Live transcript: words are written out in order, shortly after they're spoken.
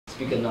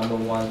speaker number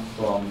 1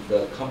 from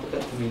the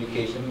Competent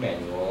Communication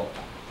Manual.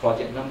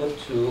 Project number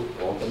 2,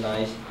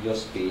 organize your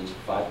speech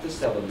 5 to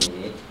 7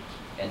 minutes,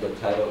 and the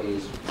title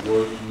is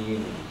World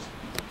News,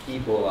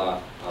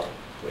 Ebola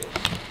Outbreak,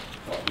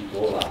 or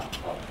Ebola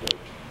Outbreak.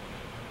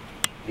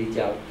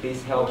 Lidia,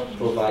 please help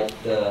provide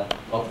the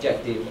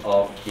objective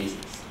of this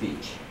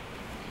speech.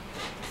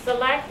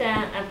 Select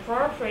an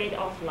appropriate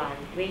outline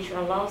which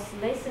allows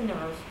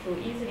listeners to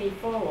easily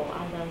follow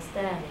and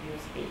understand your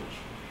speech.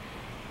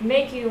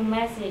 Make your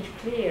message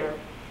clear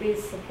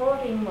with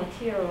supporting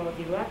material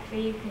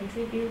directly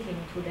contributing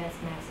to that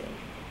message.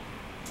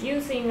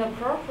 Using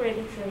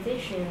appropriate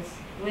transitions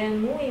when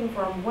moving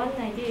from one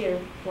idea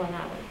to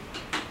another.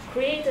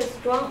 Create a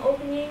strong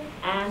opening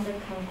and a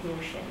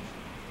conclusion.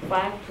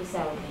 5 to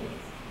 7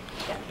 minutes.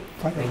 Thank you.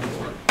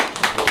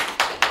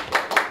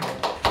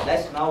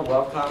 Let's now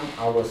welcome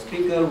our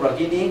speaker,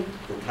 Ragini.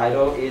 The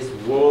title is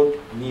World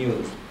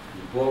News,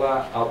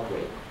 Ebola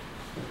Outbreak.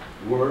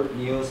 World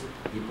News,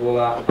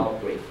 Ebola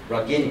Outbreak.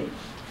 Ragini.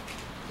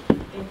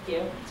 Thank you.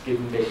 Let's give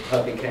him a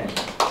big hand.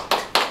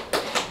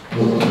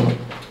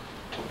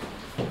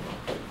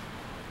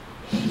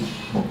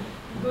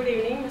 Good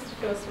evening, Mr.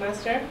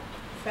 Toastmaster,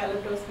 fellow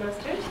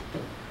Toastmasters.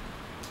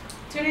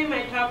 Today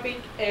my topic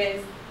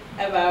is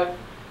about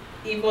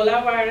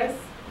Ebola virus,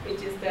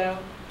 which is the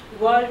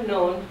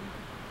world-known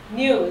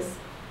news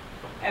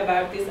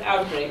about this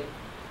outbreak.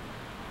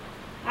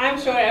 I'm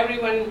sure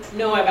everyone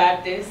know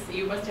about this.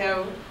 You must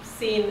have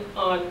seen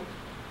on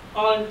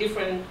all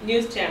different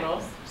news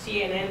channels,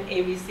 CNN,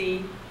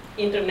 ABC,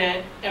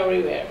 internet,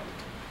 everywhere.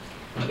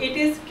 It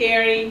is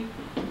scary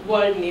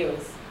world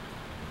news.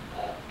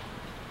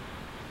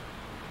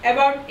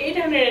 About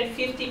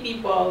 850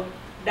 people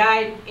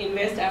died in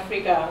West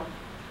Africa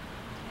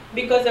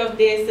because of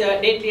this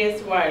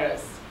deadliest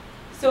virus.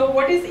 So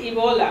what is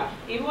Ebola?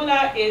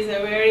 Ebola is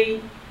a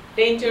very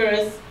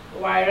dangerous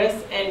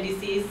virus and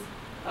disease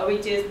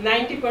which is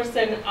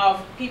 90%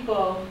 of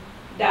people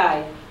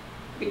die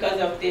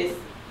because of this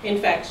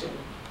infection.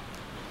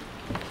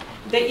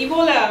 The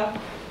Ebola,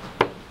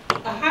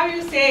 how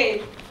you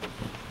say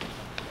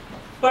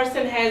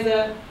person has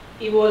a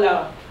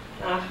Ebola?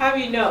 How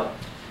you know?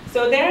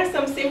 So there are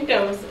some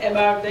symptoms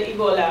about the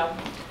Ebola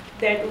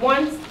that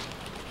once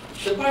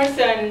the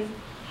person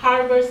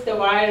harbors the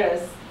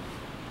virus,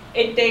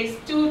 it takes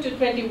 2 to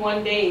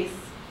 21 days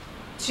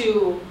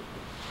to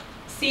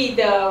see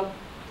the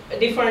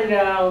different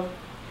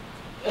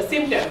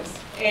symptoms.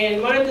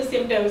 And one of the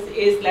symptoms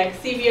is like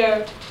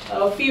severe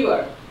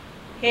fever,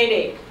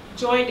 headache,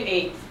 joint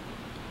aches,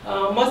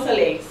 muscle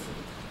aches,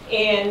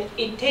 and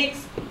it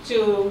takes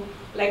to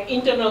like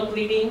internal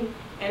bleeding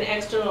and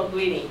external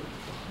bleeding.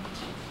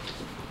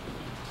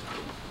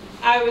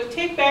 I will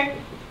take back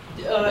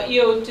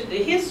you to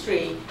the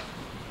history,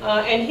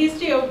 and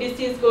history of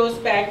disease goes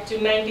back to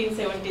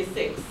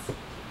 1976.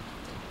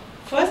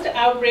 First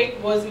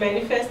outbreak was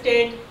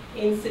manifested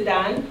in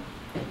Sudan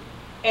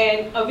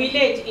and a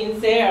village in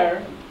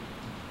Zaire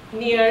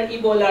near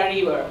Ebola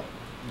River,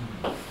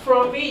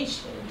 from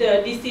which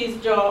the disease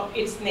drew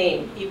its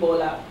name,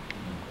 Ebola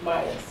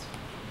virus.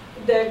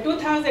 The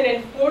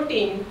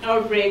 2014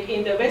 outbreak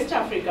in the West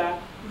Africa,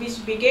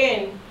 which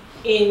began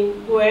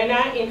in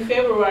Guinea in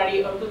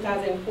February of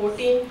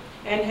 2014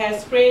 and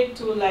has spread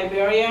to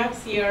Liberia,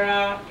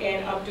 Sierra,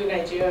 and up to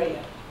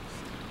Nigeria.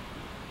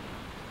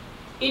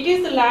 It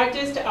is the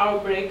largest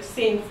outbreak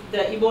since the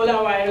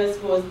Ebola virus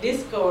was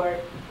discovered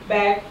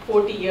back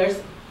 40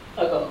 years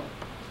ago.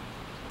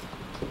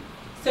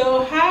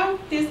 So how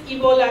this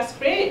Ebola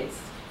spreads?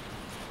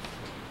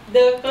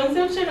 The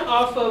consumption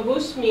of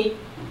bushmeat,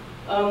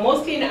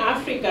 mostly in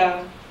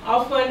Africa,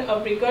 often a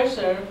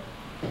precursor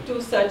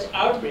to such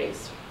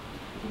outbreaks.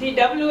 The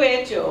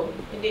WHO,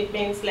 it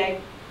means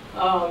like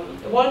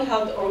World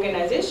Health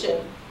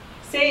Organization,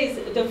 says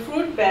the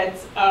fruit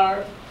bats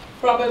are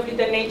probably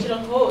the natural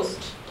host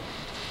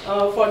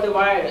for the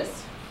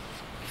virus.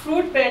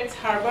 Fruit bats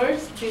harbor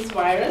this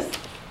virus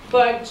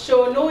but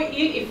show no ill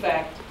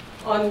effect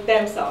on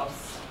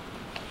themselves.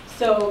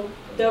 So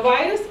the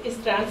virus is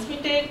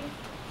transmitted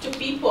to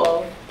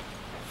people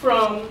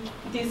from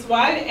these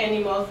wild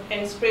animals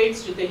and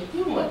spreads to the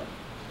human.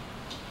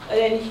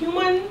 Then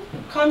human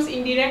comes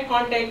in direct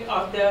contact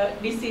of the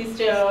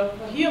diseased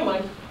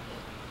human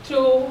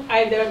through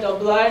either the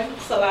blood,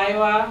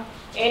 saliva,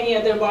 any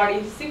other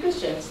body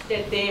secretions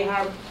that they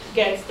have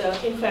gets the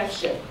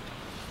infection.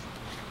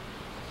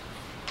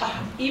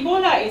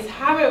 Ebola is,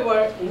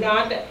 however,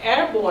 not an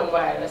airborne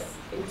virus.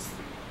 It's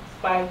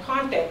by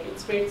contact, it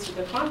spreads to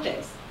the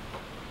contacts.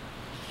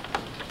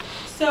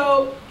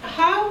 So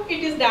how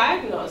it is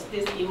diagnosed,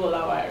 this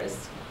Ebola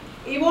virus?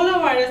 Ebola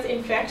virus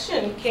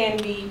infection can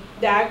be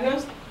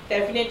diagnosed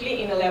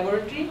definitely in a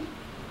laboratory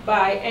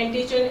by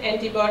antigen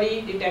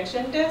antibody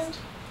detection test,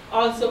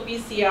 also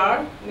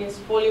PCR, means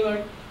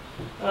polymerase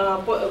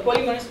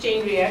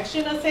chain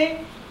reaction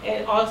assay,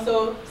 and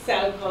also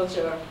cell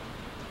culture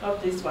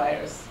of this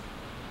virus.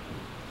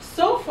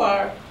 So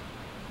far,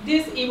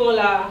 this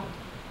Ebola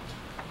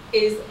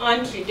is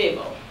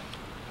untreatable.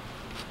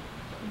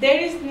 There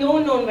is no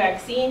known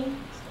vaccine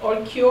or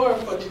cure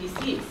for the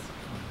disease.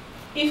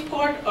 If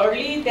caught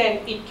early,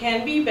 then it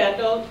can be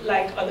battled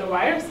like other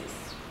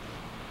viruses.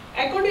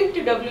 According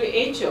to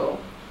WHO,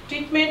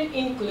 treatment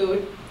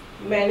include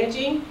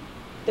managing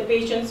the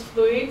patient's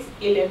fluids,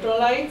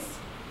 electrolytes,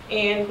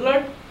 and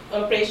blood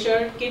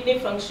pressure, kidney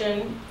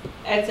function,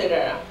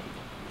 etc.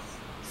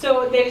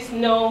 So there is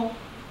no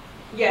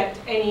yet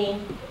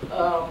any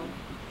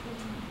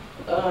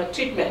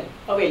treatment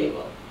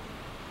available.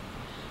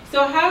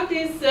 So how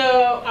this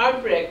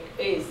outbreak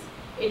is?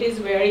 It is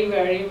very,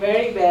 very,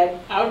 very bad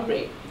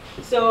outbreak.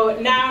 So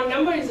now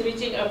number is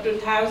reaching up to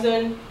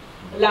 1,000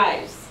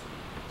 lives.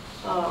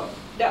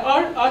 The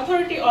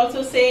authority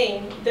also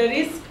saying the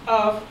risk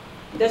of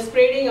the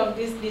spreading of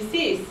this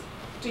disease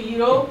to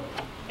Europe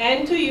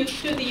and to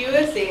the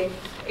USA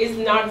is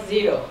not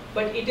zero,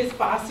 but it is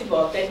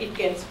possible that it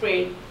can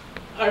spread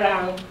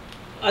around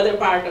other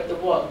part of the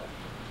world.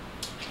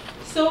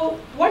 So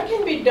what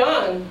can be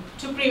done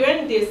to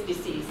prevent this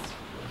disease?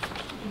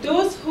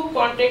 Those who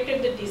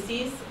contracted the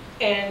disease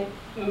and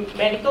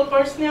medical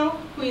personnel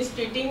who is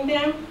treating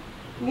them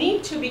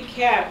need to be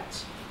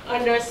kept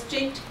under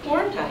strict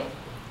quarantine,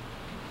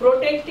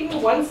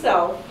 protecting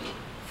oneself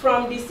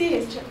from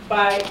disease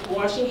by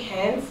washing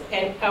hands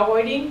and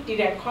avoiding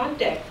direct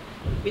contact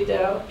with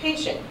the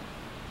patient.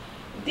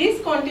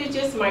 These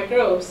contagious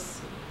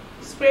microbes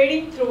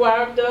spreading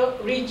throughout the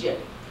region.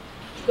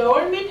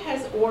 Government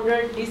has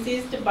ordered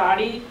deceased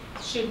body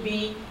should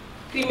be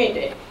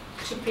cremated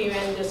to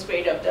prevent the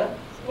spread of the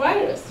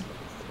virus.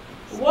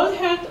 World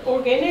Health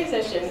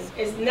Organization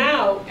is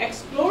now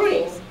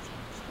exploring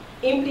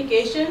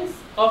implications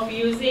of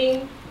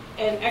using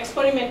an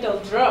experimental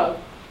drug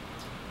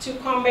to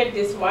combat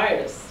this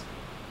virus.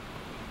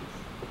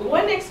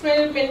 One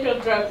experimental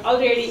drug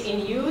already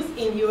in use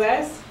in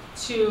US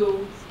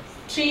to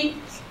treat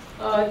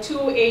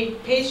 2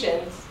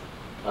 patients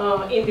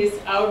in this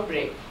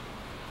outbreak.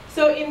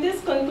 So in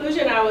this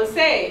conclusion, I will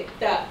say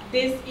that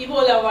this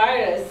Ebola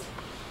virus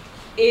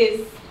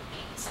is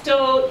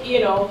still,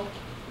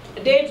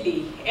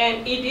 deadly,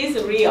 and it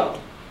is real,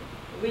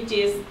 which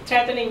is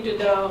threatening to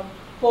the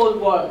whole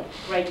world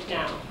right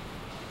now.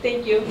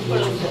 Thank you for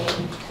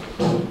listening.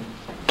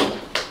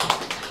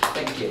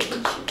 Thank you.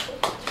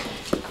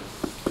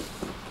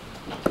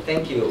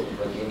 Thank you,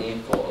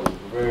 Guinea, for a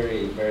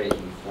very, very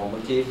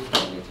informative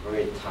and it's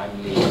very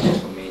timely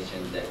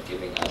information that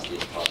giving us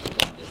this topic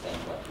to understand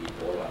what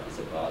Ebola is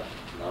about.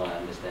 Now I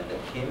understand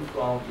that came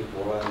from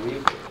Ebola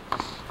River.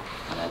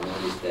 And I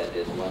noticed that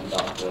there's one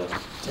doctor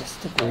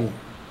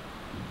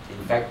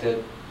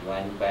infected,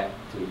 went back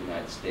to the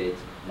United States,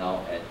 now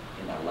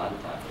in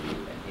Atlanta, I believe,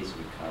 and he's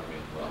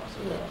recovering well.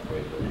 So that's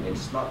very good. And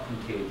it's not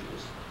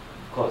contagious.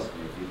 Of course,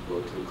 if you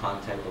go through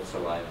contact of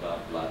saliva,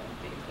 blood, and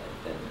things like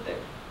that, that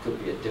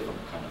could be a different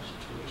kind of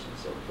situation.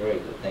 So very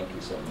good. Thank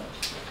you so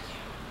much.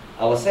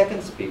 Our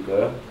second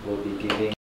speaker will be giving